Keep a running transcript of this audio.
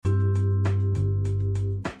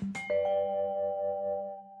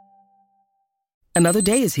Another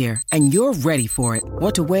day is here, and you're ready for it.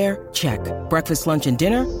 What to wear? Check. Breakfast, lunch, and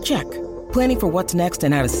dinner? Check. Planning for what's next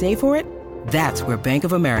and how to save for it? That's where Bank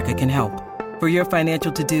of America can help. For your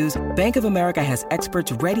financial to-dos, Bank of America has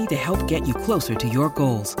experts ready to help get you closer to your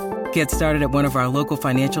goals. Get started at one of our local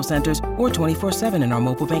financial centers or 24/7 in our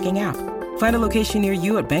mobile banking app. Find a location near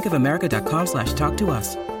you at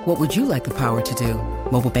bankofamerica.com/talktous. What would you like the power to do?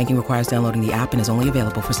 Mobile banking requires downloading the app and is only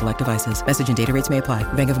available for select devices. Message and data rates may apply.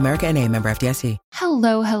 Bank of America N.A., member FDIC.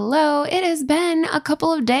 Hello. It has been a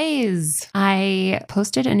couple of days. I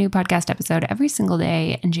posted a new podcast episode every single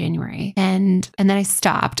day in January, and then I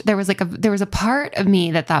stopped. There was a part of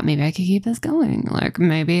me that thought maybe I could keep this going. Like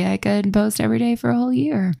maybe I could post every day for a whole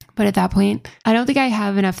year. But at that point, I don't think I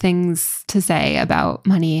have enough things to say about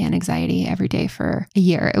money and anxiety every day for a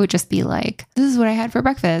year. It would just be like, this is what I had for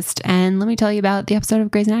breakfast, and let me tell you about the episode of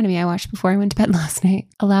Grey's Anatomy I watched before I went to bed last night.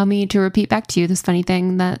 Allow me to repeat back to you this funny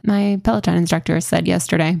thing that my Peloton instructor said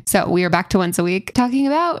yesterday. So we are back to once a week talking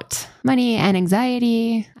about money and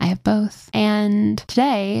anxiety. I have both. And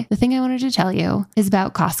today, the thing I wanted to tell you is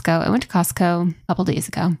about Costco. I went to Costco a couple days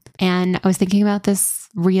ago, and I was thinking about this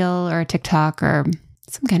reel or a TikTok or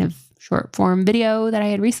some kind of short form video that I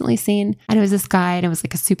had recently seen. And it was this guy, and it was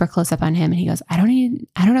like a super close up on him. And he goes, I don't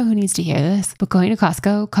know who needs to hear this, but going to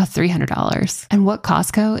Costco costs $300. And what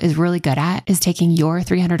Costco is really good at is taking your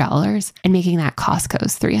 $300 and making that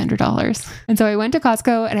Costco's $300. And so I went to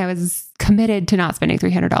Costco, and I was committed to not spending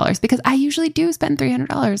 $300 because I usually do spend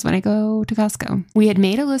 $300 when I go to Costco. We had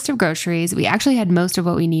made a list of groceries. We actually had most of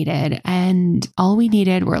what we needed, and all we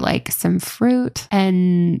needed were like some fruit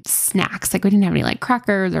and snacks. Like we didn't have any like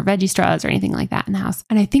crackers or veggie straws or anything like that in the house.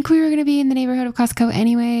 And I think we were going to be in the neighborhood of Costco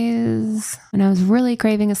anyways. And I was really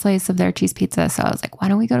craving a slice of their cheese pizza. So I was like, why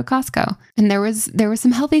don't we go to Costco? And there was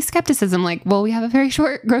some healthy skepticism, like, well, we have a very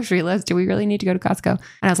short grocery list. Do we really need to go to Costco? And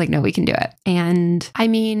I was like, no, we can do it. And I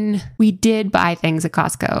mean, we did buy things at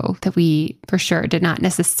Costco that we for sure did not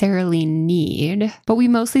necessarily need, but we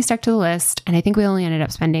mostly stuck to the list. And I think we only ended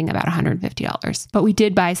up spending about $150. But we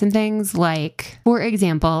did buy some things like, for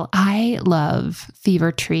example, I love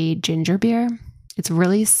Fever Tree ginger beer. It's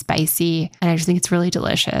really spicy, and I just think it's really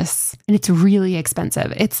delicious, and it's really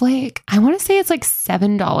expensive. It's like, I want to say it's like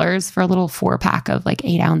 $7 for a little 4-pack of like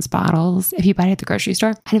 8-ounce bottles if you buy it at the grocery store.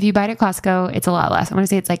 And if you buy it at Costco, it's a lot less. I want to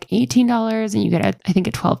say it's like $18, and you get I think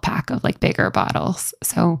a 12-pack of like bigger bottles.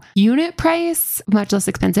 So unit price, much less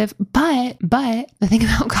expensive. But the thing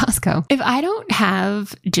about Costco, if I don't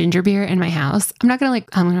have ginger beer in my house, I'm going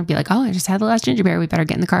to be like, oh, I just had the last ginger beer. We better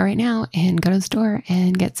get in the car right now and go to the store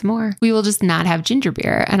and get some more. We will just not have ginger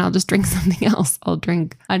beer, and I'll just drink something else. I'll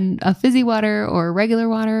drink a fizzy water or regular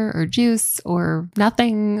water or juice or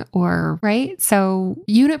nothing, or right. So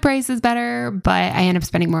unit price is better, but I end up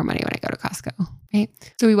spending more money when I go to Costco. Right.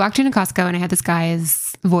 So we walked into Costco, and I had this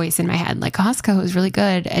guy's voice in my head, like, Costco is really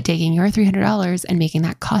good at taking your $300 and making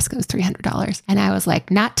that Costco's $300. And I was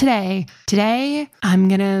like, not today. Today, I'm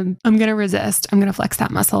going to resist. I'm going to flex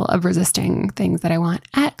that muscle of resisting things that I want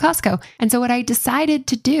at Costco. And so what I decided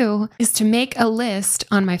to do is to make a list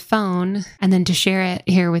on my phone and then to share it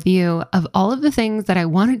here with you of all of the things that I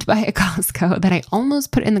wanted to buy at Costco that I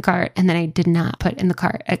almost put in the cart and then I did not put in the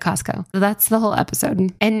cart at Costco. So that's the whole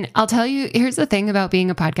episode. And I'll tell you, here's the thing about being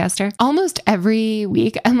a podcaster. Almost every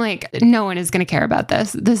week, I'm like, no one is going to care about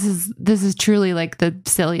this. This is truly like the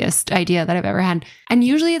silliest idea that I've ever had. And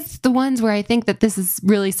usually it's the ones where I think that this is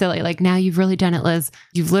really silly. Like, now you've really done it, Liz.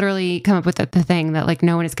 You've literally come up with the thing that like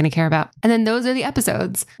no one is going to care about. And then those are the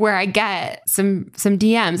episodes where I get some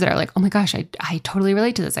DMs that are like, oh my gosh, I totally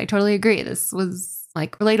relate to this. I totally agree. This was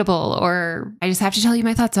like relatable, or I just have to tell you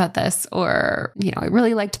my thoughts about this, or, I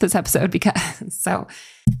really liked this episode because so.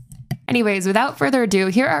 Anyways, without further ado,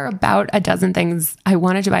 here are about a dozen things I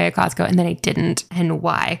wanted to buy at Costco and then I didn't, and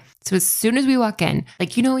why. So as soon as we walk in,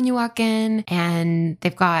 like, when you walk in and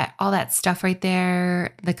they've got all that stuff right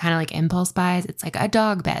there, the kind of like impulse buys, it's like a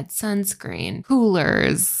dog bed, sunscreen,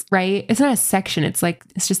 coolers, right? It's not a section. It's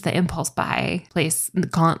just the impulse buy place, the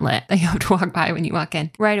gauntlet that you have to walk by when you walk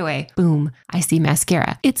in. Right away, boom, I see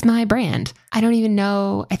mascara. It's my brand. I don't even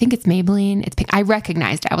know. I think it's Maybelline. It's pink. I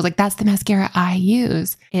recognized it. I was like, that's the mascara I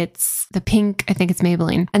use. It's the pink. I think it's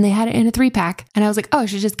Maybelline. And they had it in a 3-pack. And I was like, oh, I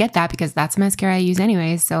should just get that because that's the mascara I use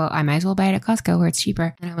anyway. So I might as well buy it at Costco where it's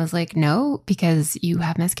cheaper. And I was like, no, because you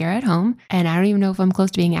have mascara at home. And I don't even know if I'm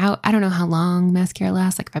close to being out. I don't know how long mascara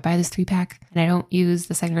lasts. Like if I buy this 3-pack and I don't use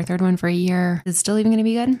the second or third one for a year, is it still even going to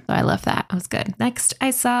be good? So I left that. It was good. Next,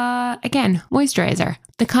 I saw, again, moisturizer.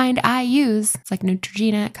 The kind I use. It's like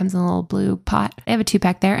Neutrogena. It comes in a little blue pot. They have a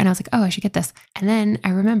 2-pack there. And I was like, oh, I should get this. And then I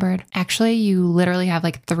remembered, actually, you literally have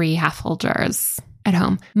like 3 half-full jars at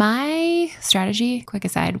home. My strategy, quick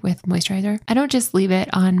aside with moisturizer, I don't just leave it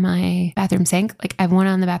on my bathroom sink. Like I have one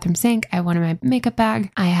on the bathroom sink. I have one in my makeup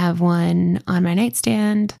bag. I have one on my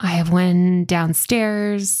nightstand. I have one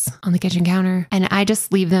downstairs on the kitchen counter. And I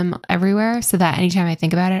just leave them everywhere so that anytime I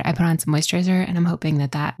think about it, I put on some moisturizer, and I'm hoping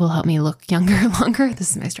that that will help me look younger longer.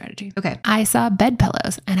 This is my strategy. Okay. I saw bed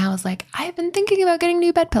pillows and I was like, I've been thinking about getting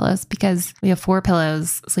new bed pillows because we have 4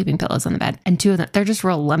 pillows, sleeping pillows on the bed, and 2 of them, they're just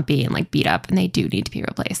real lumpy and like beat up, and they do need to be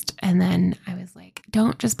replaced. And then I was like,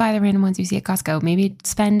 don't just buy the random ones you see at Costco. Maybe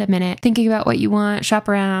spend a minute thinking about what you want, shop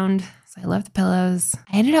around. So I love the pillows.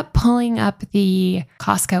 I ended up pulling up the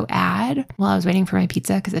Costco ad while I was waiting for my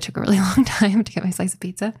pizza because it took a really long time to get my slice of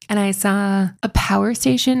pizza. And I saw a power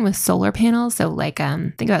station with solar panels. So like,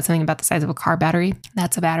 think about something about the size of a car battery.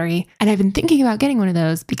 That's a battery. And I've been thinking about getting one of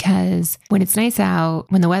those because when it's nice out,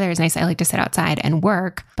 when the weather is nice, I like to sit outside and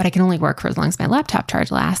work, but I can only work for as long as my laptop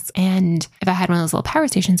charge lasts. And if I had one of those little power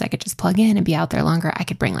stations, I could just plug in and be out there longer. I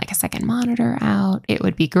could bring like a second monitor out. It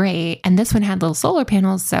would be great. And this one had little solar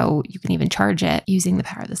panels, so you can even charge it using the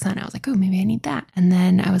power of the sun. I was like, oh, maybe I need that. And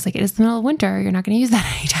then I was like, it is the middle of winter. You're not going to use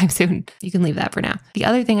that anytime soon. You can leave that for now. The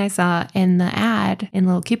other thing I saw in the ad, in the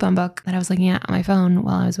little coupon book that I was looking at on my phone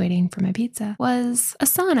while I was waiting for my pizza, was a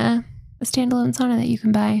sauna, a standalone sauna that you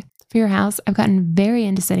can buy for your house. I've gotten very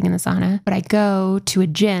into sitting in the sauna, but I go to a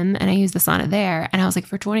gym and I use the sauna there. And I was like,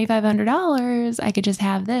 for $2,500, I could just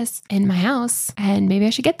have this in my house, and maybe I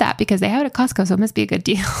should get that because they have it at Costco, so it must be a good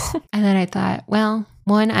deal. And then I thought, well,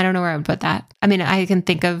 1, I don't know where I would put that. I mean, I can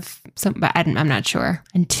think of some, but I'm not sure.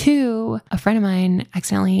 And 2, a friend of mine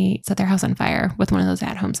accidentally set their house on fire with one of those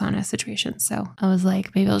at-home sauna situations. So I was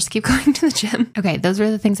like, maybe I'll just keep going to the gym. Okay, those were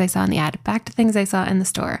the things I saw in the ad. Back to things I saw in the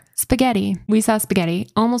store. Spaghetti. We saw spaghetti,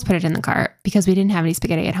 almost put it in the cart because we didn't have any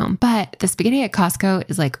spaghetti at home. But the spaghetti at Costco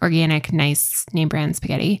is like organic, nice name brand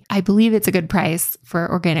spaghetti. I believe it's a good price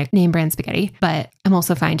for organic name brand spaghetti, but I'm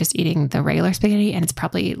also fine just eating the regular spaghetti, and it's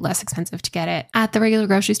probably less expensive to get it at the regular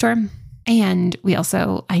grocery store. And we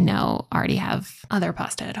also, I know, already have other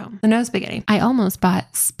pasta at home. So no spaghetti. I almost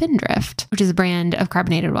bought Spindrift, which is a brand of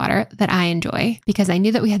carbonated water that I enjoy because I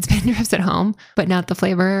knew that we had Spindrifts at home, but not the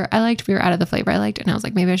flavor I liked. We were out of the flavor I liked. And I was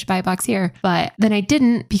like, maybe I should buy a box here. But then I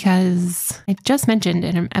didn't because I just mentioned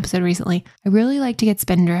in an episode recently, I really like to get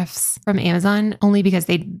Spindrifts from Amazon only because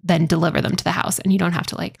they then deliver them to the house and you don't have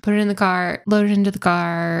to like put it in the car, load it into the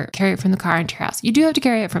car, carry it from the car into your house. You do have to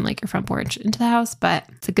carry it from like your front porch into the house, but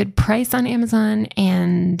it's a good price on Amazon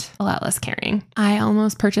and a lot less carrying. I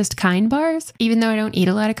almost purchased Kind bars. Even though I don't eat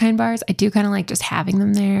a lot of Kind bars, I do kind of like just having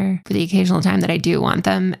them there for the occasional time that I do want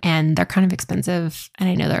them. And they're kind of expensive. And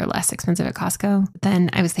I know they're less expensive at Costco. But then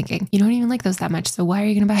I was thinking, you don't even like those that much. So why are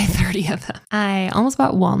you going to buy 30 of them? I almost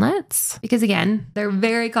bought walnuts because again, they're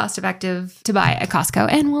very cost effective to buy at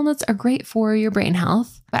Costco. And walnuts are great for your brain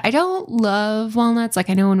health. But I don't love walnuts. Like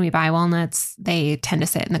I know when we buy walnuts, they tend to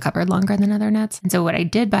sit in the cupboard longer than other nuts. And so what I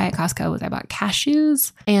did buy at Costco was I bought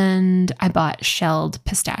cashews and I bought shelled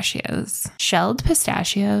pistachios. Shelled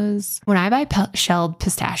pistachios. When I buy shelled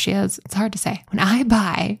pistachios, it's hard to say. When I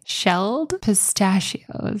buy shelled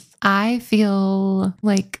pistachios, I feel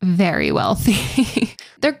like very wealthy.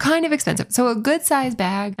 They're kind of expensive. So a good size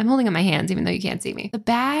bag, I'm holding up my hands even though you can't see me. A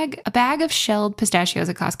bag of shelled pistachios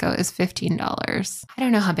at Costco is $15. I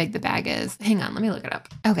don't know how big the bag is. Hang on, let me look it up.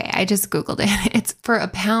 Okay, I just Googled it. It's for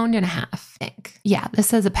 £1.5 pounds, I think. Yeah, this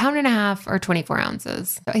says £1.5 pounds or 24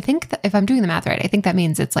 ounces. So I think that if I'm doing the math right, I think that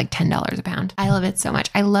means it's like $10 a pound. I love it so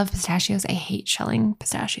much. I love pistachios. I hate shelling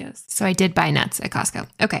pistachios. So I did buy nuts at Costco.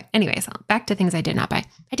 Okay, anyways, back to things I did not buy.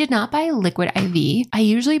 I did not buy Liquid IV. I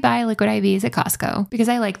usually buy Liquid IVs at Costco because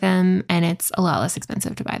I like them and it's a lot less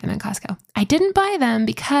expensive to buy them at Costco. I didn't buy them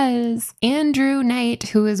because Andrew Knight,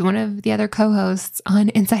 who is one of the other co-hosts on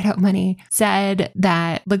Inside Out Money, said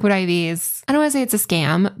that Liquid IVs, I don't want to say it's a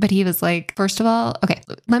scam, but he was like, first of all, okay,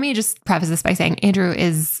 let me just preface this by saying Andrew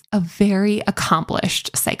is a very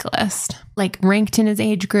accomplished cyclist, like ranked in his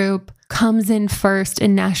age group, comes in first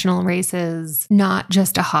in national races, not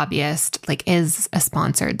just a hobbyist, like is a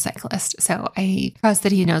sponsored cyclist. So I trust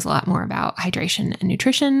that he knows a lot more about hydration and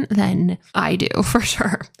nutrition than I do, for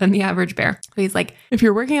sure, than the average bear. But he's like, if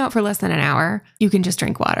you're working out for less than an hour, you can just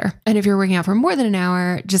drink water. And if you're working out for more than an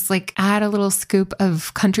hour, just like add a little scoop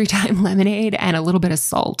of Country Time lemonade and a little bit of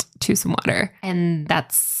salt to some water. And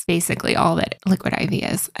that's basically all that Liquid IV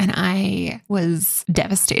is. And I was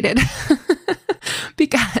devastated.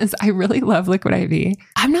 Because I really love Liquid IV.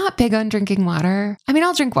 I'm not big on drinking water. I mean,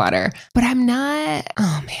 I'll drink water, but I'm not,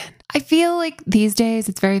 oh man. I feel like these days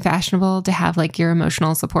it's very fashionable to have like your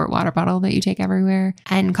emotional support water bottle that you take everywhere,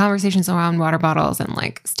 and conversations around water bottles and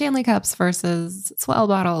like Stanley cups versus Swell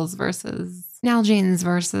bottles versus Nalgene's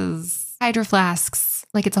versus Hydro Flasks.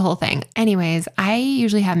 Like it's a whole thing. Anyways, I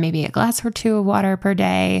usually have maybe a glass or two of water per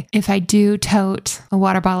day. If I do tote a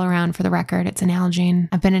water bottle around, for the record, it's an Nalgene.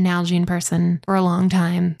 I've been a Nalgene person for a long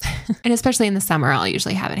time. And especially in the summer, I'll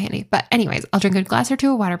usually have it handy. But anyways, I'll drink a glass or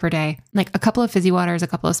two of water per day, like a couple of fizzy waters, a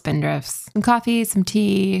couple of Spindrifts, some coffee, some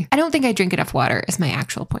tea. I don't think I drink enough water is my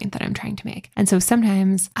actual point that I'm trying to make. And so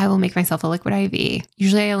sometimes I will make myself a liquid IV.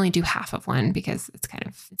 Usually I only do half of one because it's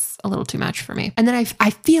a little too much for me. And then I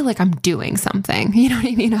feel like I'm doing something, you know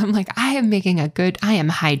what I mean? I'm like, I am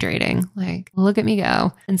hydrating. Like, look at me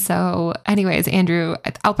go. And so anyways, Andrew,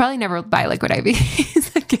 I'll probably never buy liquid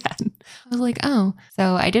IVs again. I was like, oh,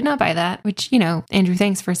 so I did not buy that, which, Andrew,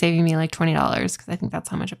 thanks for saving me like $20 because I think that's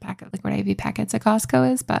how much a pack of liquid IV packets at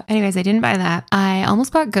Costco is. But anyways, I didn't buy that. I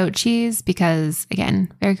almost bought goat cheese because,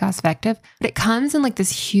 again, very cost effective, but it comes in like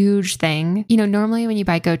this huge thing. Normally when you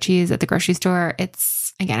buy goat cheese at the grocery store,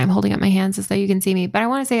 again, I'm holding up my hands as though you can see me, but I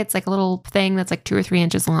want to say it's like a little thing that's like 2 or 3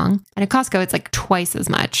 inches long. And at Costco, it's like twice as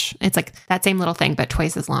much. It's like that same little thing, but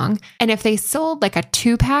twice as long. And if they sold like a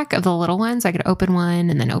 2-pack of the little ones, I could open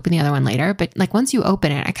one and then open the other one later. But like once you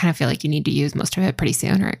open it, I kind of feel like you need to use most of it pretty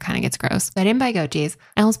soon or it kind of gets gross. So I didn't buy goat cheese.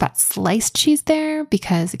 I almost bought sliced cheese there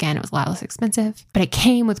because, again, it was a lot less expensive. But it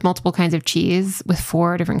came with multiple kinds of cheese with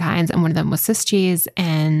 4 different kinds. And one of them was Swiss cheese,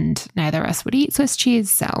 and neither of us would eat Swiss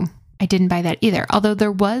cheese. So I didn't buy that either. Although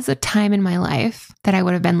there was a time in my life that I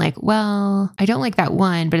would have been like, well, I don't like that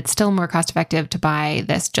one, but it's still more cost effective to buy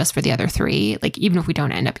this just for the other 3. Like even if we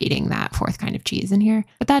don't end up eating that 4th kind of cheese in here.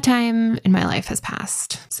 But that time in my life has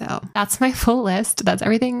passed. So that's my full list. That's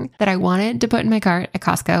everything that I wanted to put in my cart at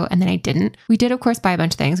Costco. And then I didn't. We did, of course, buy a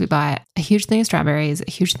bunch of things. We bought a huge thing of strawberries,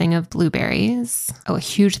 a huge thing of blueberries, a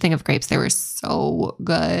huge thing of grapes. They were so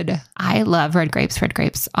good. I love red grapes. Red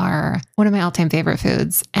grapes are one of my all-time favorite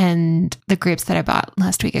foods. And the grapes that I bought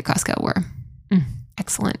last week at Costco were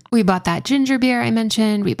excellent. We bought that ginger beer I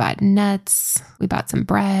mentioned. We bought nuts. We bought some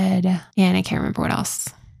bread. And I can't remember what else.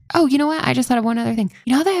 Oh, you know what? I just thought of one other thing.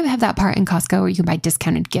 You know how they have that part in Costco where you can buy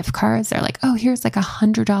discounted gift cards? They're like, oh, here's like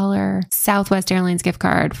 $100 Southwest Airlines gift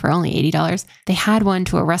card for only $80. They had one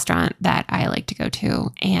to a restaurant that I like to go to,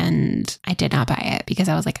 and I did not buy it because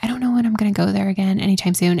I was like, I don't know when I'm going to go there again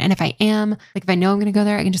anytime soon. And if I am, like if I know I'm going to go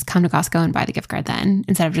there, I can just come to Costco and buy the gift card then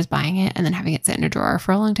instead of just buying it and then having it sit in a drawer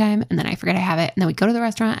for a long time. And then I forget I have it. And then we go to the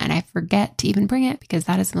restaurant and I forget to even bring it because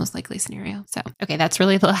that is the most likely scenario. So, okay, that's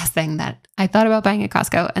really the last thing that I thought about buying at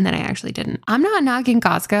Costco. And then I actually didn't. I'm not knocking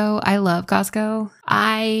Costco. I love Costco.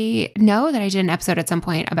 I know that I did an episode at some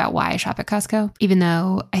point about why I shop at Costco, even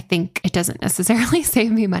though I think it doesn't necessarily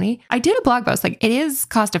save me money. I did a blog post, like it is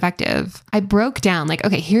cost effective. I broke down like,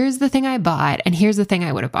 okay, here's the thing I bought and here's the thing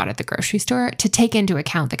I would have bought at the grocery store to take into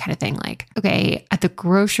account the kind of thing like, okay, at the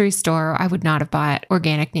grocery store, I would not have bought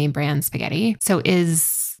organic name brand spaghetti. So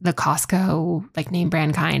is the Costco like name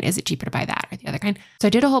brand kind, is it cheaper to buy that or the other kind? So I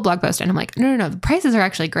did a whole blog post and I'm like, no, the prices are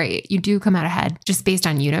actually great. You do come out ahead just based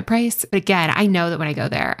on unit price. But again, I know that when I go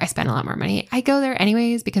there, I spend a lot more money. I go there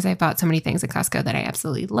anyways because I bought so many things at Costco that I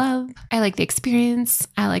absolutely love. I like the experience.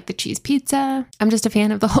 I like the cheese pizza. I'm just a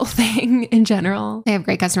fan of the whole thing in general. They have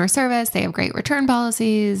great customer service. They have great return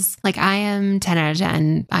policies. Like I am 10 out of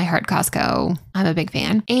 10. I heart Costco. I'm a big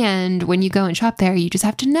fan. And when you go and shop there, you just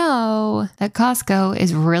have to know that Costco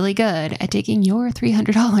is really good at taking your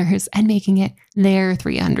 $300 and making it their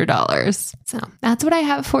 $300. So that's what I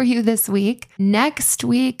have for you this week. Next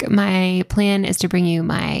week, my plan is to bring you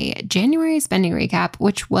my January spending recap,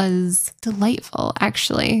 which was delightful,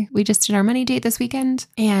 actually. We just did our money date this weekend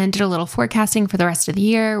and did a little forecasting for the rest of the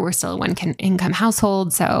year. We're still a one-income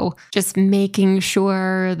household, so just making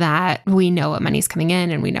sure that we know what money's coming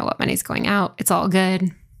in and we know what money's going out. It's all good.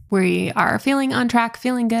 We are feeling on track,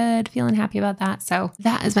 feeling good, feeling happy about that. So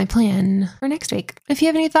that is my plan for next week. If you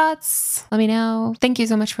have any thoughts, let me know. Thank you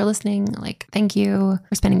so much for listening. Thank you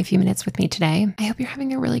for spending a few minutes with me today. I hope you're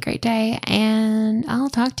having a really great day and I'll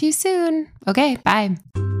talk to you soon. Okay, bye.